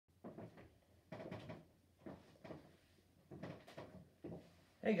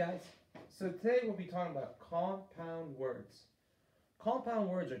Hey guys, so today we'll be talking about compound words. Compound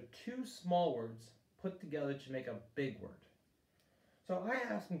words are two small words put together to make a big word. So I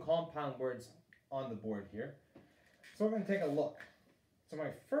have some compound words on the board here. So we're going to take a look. So my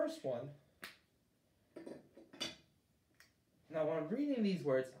first one, now when I'm reading these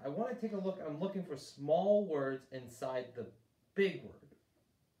words, I want to take a look. I'm looking for small words inside the big word.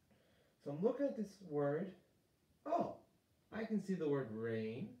 So I'm looking at this word. Oh, I can see the word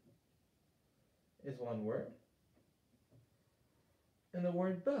rain is one word. And the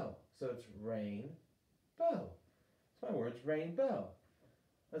word bow. So it's rain, bow. So my word's rainbow.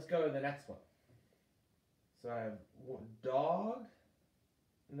 Let's go to the next one. So I have dog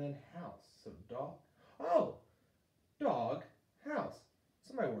and then house. So dog. Oh, dog, house.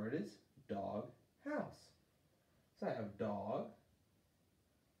 So my word is dog, house. So I have dog.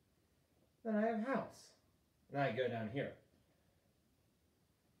 Then I have house. Now I go down here.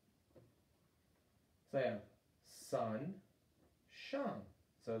 So I have sun, shine.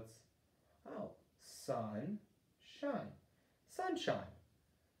 So it's, oh, sun, shine. Sunshine.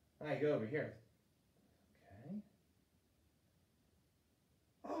 I go over here. Okay.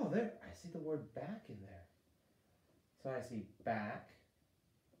 Oh, there, I see the word back in there. So I see back,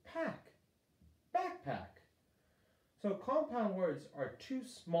 pack, backpack. So compound words are two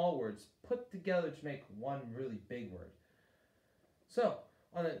small words put together to make one really big word. So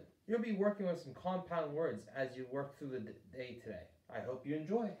you'll be working with some compound words as you work through the day today. I hope you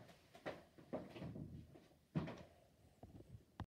enjoy.